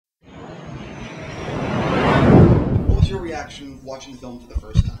watching the film for the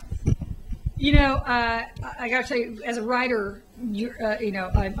first time? You know, I got to say, as a writer, you know,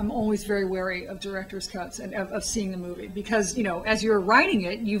 I'm always very wary of director's cuts and of seeing the movie because, you know, as you're writing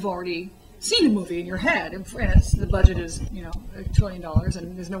it, you've already seen the movie in your head, and the budget is, you know, $1 trillion,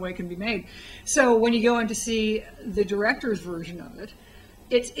 and there's no way it can be made. So when you go in to see the director's version of it,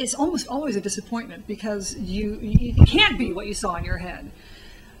 it's almost always a disappointment because it can't be what you saw in your head.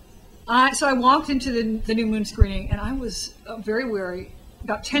 So I walked into the New Moon screening, and I was very wary.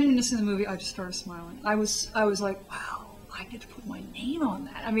 About 10 minutes in the movie, I just started smiling. I was like, wow, I get to put my name on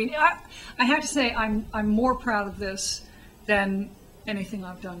that. I mean, I have to say, I'm more proud of this than anything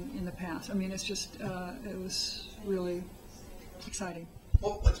I've done in the past. I mean, it's just, it was really exciting.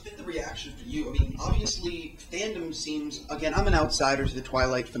 Well, what's been the reaction for you? I mean, obviously, fandom seems, again, I'm an outsider to the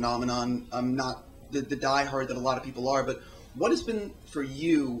Twilight phenomenon. I'm not the diehard that a lot of people are, but what has been, for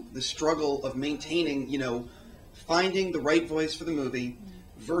you, the struggle of maintaining, you know, finding the right voice for the movie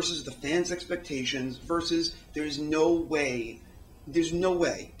versus the fans' expectations versus there's no way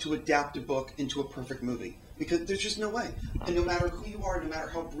to adapt a book into a perfect movie because there's just no way. And no matter who you are, no matter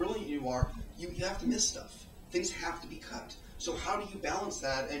how brilliant you are, you have to miss stuff. Things have to be cut. So how do you balance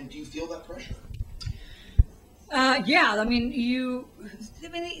that, and do you feel that pressure? Yeah, I mean,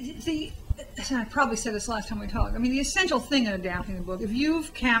 I probably said this last time we talked. I mean, the essential thing in adapting the book, if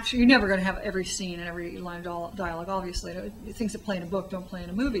you've captured, you're never going to have every scene and every line of dialogue, obviously. Things that play in a book don't play in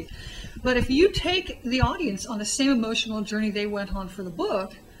a movie. But if you take the audience on the same emotional journey they went on for the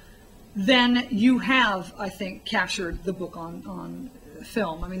book, then you have, I think, captured the book on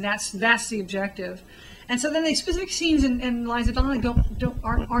film. I mean, that's the objective. And so then the specific scenes and lines of dialogue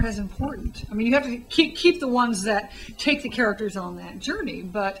aren't as important. I mean, you have to keep the ones that take the characters on that journey,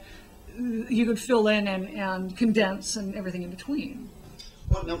 but you could fill in and condense and everything in between.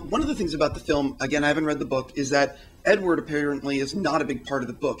 Well, now, one of the things about the film, again, I haven't read the book, is that Edward apparently is not a big part of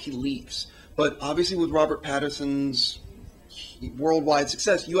the book. He leaves. But obviously with Robert Pattinson's worldwide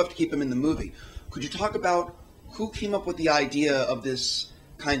success, you have to keep him in the movie. Could you talk about who came up with the idea of this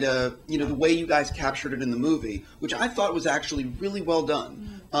kind of, you know, the way you guys captured it in the movie, which I thought was actually really well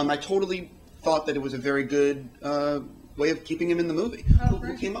done. I totally thought that it was a very good way of keeping him in the movie.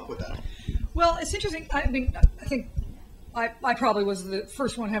 Who came up with that? Well, it's interesting. I mean, I think I probably was the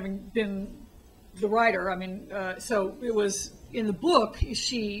first one having been the writer. I mean, so it was in the book,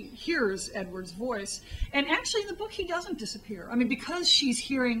 she hears Edward's voice. And actually in the book, he doesn't disappear. I mean, because she's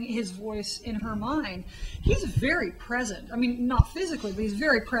hearing his voice in her mind, he's very present. I mean, not physically, but he's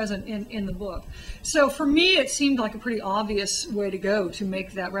very present in the book. So for me, it seemed like a pretty obvious way to go to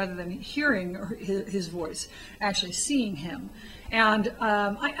make that, rather than hearing his voice, actually seeing him. And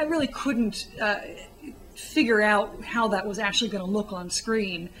I really couldn't figure out how that was actually going to look on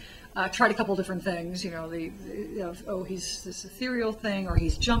screen. Tried a couple different things, you know, he's this ethereal thing, or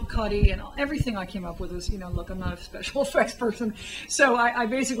he's jump cutty, and everything I came up with was, you know, look, I'm not a special effects person, so I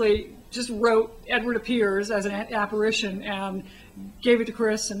basically just wrote Edward appears as an apparition and gave it to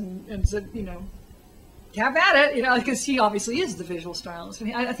Chris and said, you know, have at it, you know, because he obviously is the visual stylist. I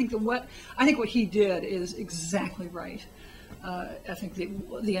mean, I think what he did is exactly right. I think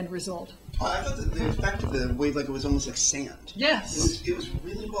the end result. Oh, I thought the effect of the wave, like it was almost like sand. Yes. It was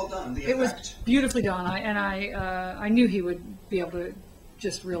really well done. It was beautifully done. I knew he would be able to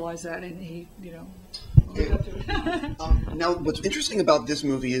just realize that, and he, you know. Okay. Now, what's interesting about this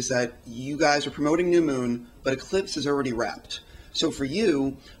movie is that you guys are promoting New Moon, but Eclipse is already wrapped. So for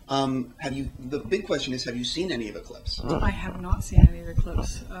you, the big question is, have you seen any of Eclipse? I have not seen any of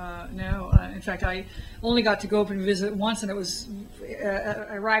Eclipse. No. In fact, I only got to go up and visit once, and it was,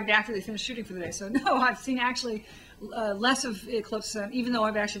 I arrived after they finished shooting for the day. So no, I've seen actually less of Eclipse, even though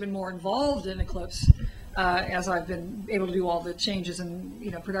I've actually been more involved in Eclipse as I've been able to do all the changes and,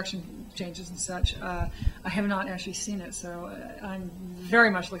 you know, production changes and such. I have not actually seen it, so I'm very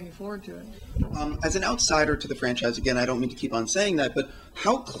much looking forward to it. As an outsider to the franchise, again, I don't mean to keep on saying that, but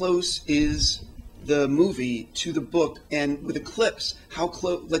how close is the movie to the book? And with Eclipse, how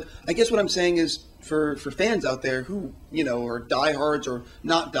close, like, I guess what I'm saying is, for fans out there who, you know, are diehards or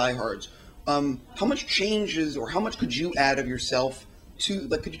not diehards, how much changes, or how much could you add of yourself to,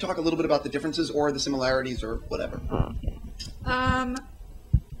 like, could you talk a little bit about the differences or the similarities or whatever?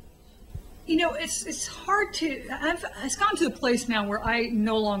 You know, it's hard to, it's gotten to the place now where I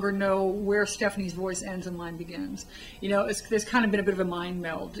no longer know where Stephanie's voice ends and mine begins. You know, there's kind of been a bit of a mind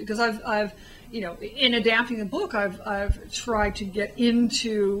meld, because I've you know, in adapting the book, I've tried to get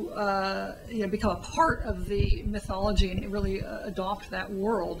into, you know, become a part of the mythology and really adopt that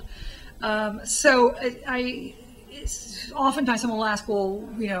world. So oftentimes someone will ask, well,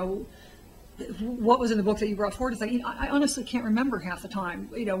 you know, what was in the book that you brought forward. It's like, I honestly can't remember half the time,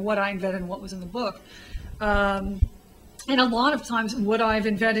 what I invented and what was in the book. And a lot of times what I've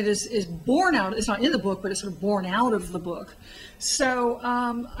invented is born out, it's not in the book, but it's sort of born out of the book. So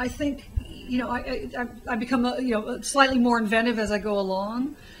I think, I become, slightly more inventive as I go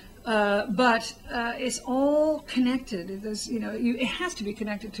along. But it's all connected. It has to be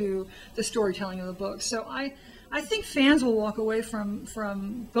connected to the storytelling of the book. So I think fans will walk away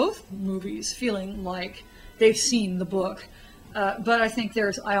from both movies feeling like they've seen the book. But I think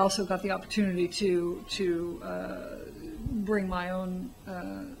I also got the opportunity to bring my own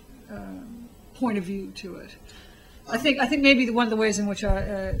point of view to it. I think maybe one of the ways in which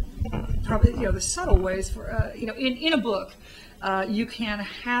I probably the subtle ways for in a book. You can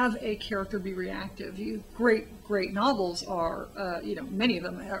have a character be reactive. Great novels are, many of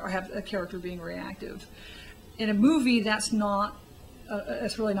them have a character being reactive. In a movie, that's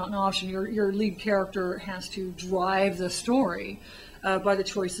really not an option. Your lead character has to drive the story by the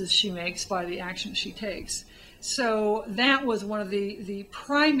choices she makes, by the actions she takes. So that was one of the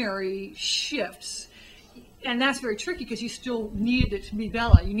primary shifts. And that's very tricky because you still needed it to be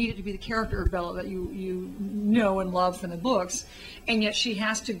Bella. You needed it to be the character of Bella that you know and love from the books, and yet she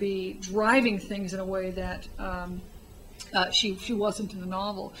has to be driving things in a way that she wasn't in the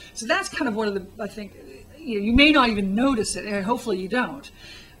novel. So that's kind of one of the, I think, you may not even notice it, and hopefully you don't,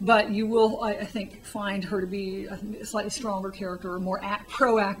 but you will, I think, find her to be a slightly stronger character, or more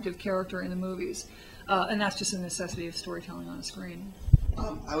proactive character in the movies, and that's just a necessity of storytelling on a screen.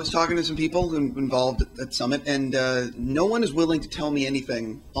 I was talking to some people involved at Summit, and no one is willing to tell me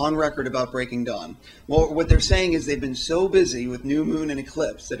anything on record about Breaking Dawn. Well, what they're saying is they've been so busy with New Moon and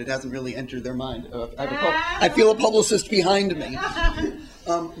Eclipse that it hasn't really entered their mind. I feel a publicist behind me.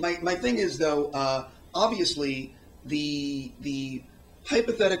 My thing is, though, obviously, the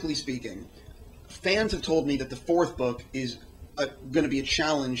hypothetically speaking, fans have told me that the fourth book is going to be a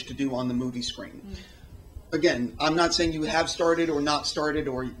challenge to do on the movie screen. Again, I'm not saying you have started or not started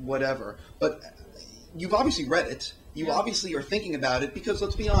or whatever, but you've obviously read it. You obviously are thinking about it because,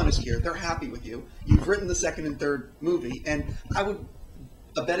 let's be honest here, they're happy with you. You've written the second and third movie, and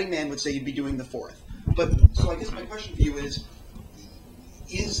a betting man would say you'd be doing the fourth. But, so I guess my question for you is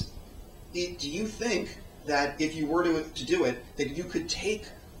do you think that if you were to do it, that you could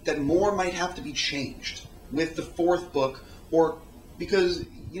that more might have to be changed with the fourth book, or because,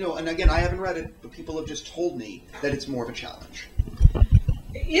 and again, I haven't read it, but people have just told me that it's more of a challenge.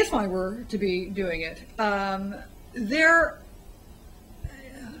 If I were to be doing it, there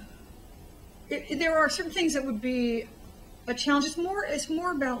are certain things that would be a challenge. It's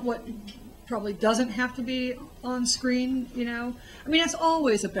more about what probably doesn't have to be on screen. I mean, it's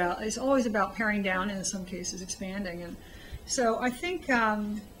always about paring down, and in some cases expanding. And so I think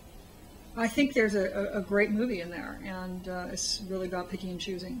there's a great movie in there, and it's really about picking and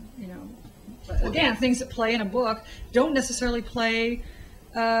choosing. But again, things that play in a book don't necessarily play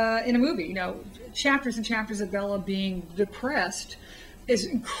in a movie. Chapters and chapters of Bella being depressed is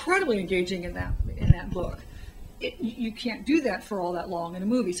incredibly engaging in that book. You can't do that for all that long in a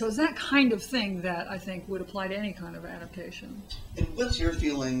movie. So it's that kind of thing that I think would apply to any kind of adaptation. And what's your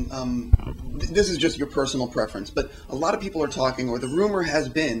feeling? This is just your personal preference, but a lot of people are talking, or the rumor has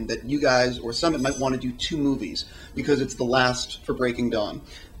been that you guys or Summit might want to do 2 movies because it's the last for Breaking Dawn.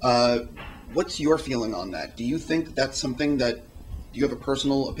 What's your feeling on that? Do you think that's something that, do you have a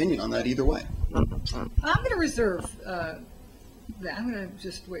personal opinion on that either way? I'm going to reserve that. I'm going to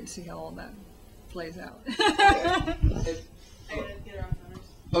just wait and see how all that plays out.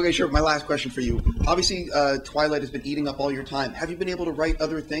 Okay, sure. My last question for you. Obviously, Twilight has been eating up all your time. Have you been able to write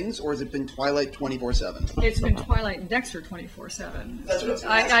other things, or has it been Twilight 24/7? It's been Twilight and Dexter 24/7. That's what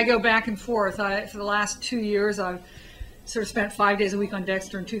I go back and forth. For the last 2 years, I've sort of spent 5 days a week on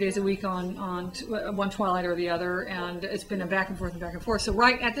Dexter and 2 days a week on one Twilight or the other, and it's been a back and forth and back and forth. So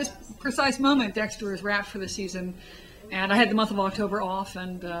right at this precise moment, Dexter is wrapped for the season. And I had the month of October off,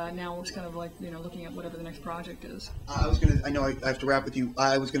 and now it's kind of like, looking at whatever the next project is. I know I have to wrap with you.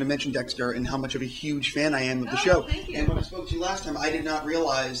 I was going to mention Dexter and how much of a huge fan I am of the show. Thank you. And when I spoke to you last time, I did not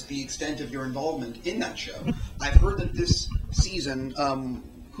realize the extent of your involvement in that show. I've heard that this season,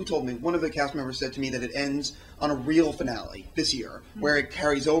 who told me? One of the cast members said to me that it ends on a real finale this year, where it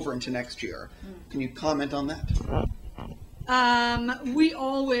carries over into next year. Can you comment on that? We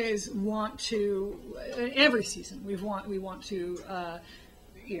always want to, every season, we want to,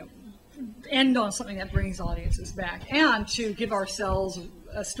 end on something that brings audiences back, and to give ourselves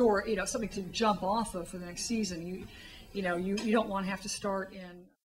a story, something to jump off of for the next season. You don't want to have to start in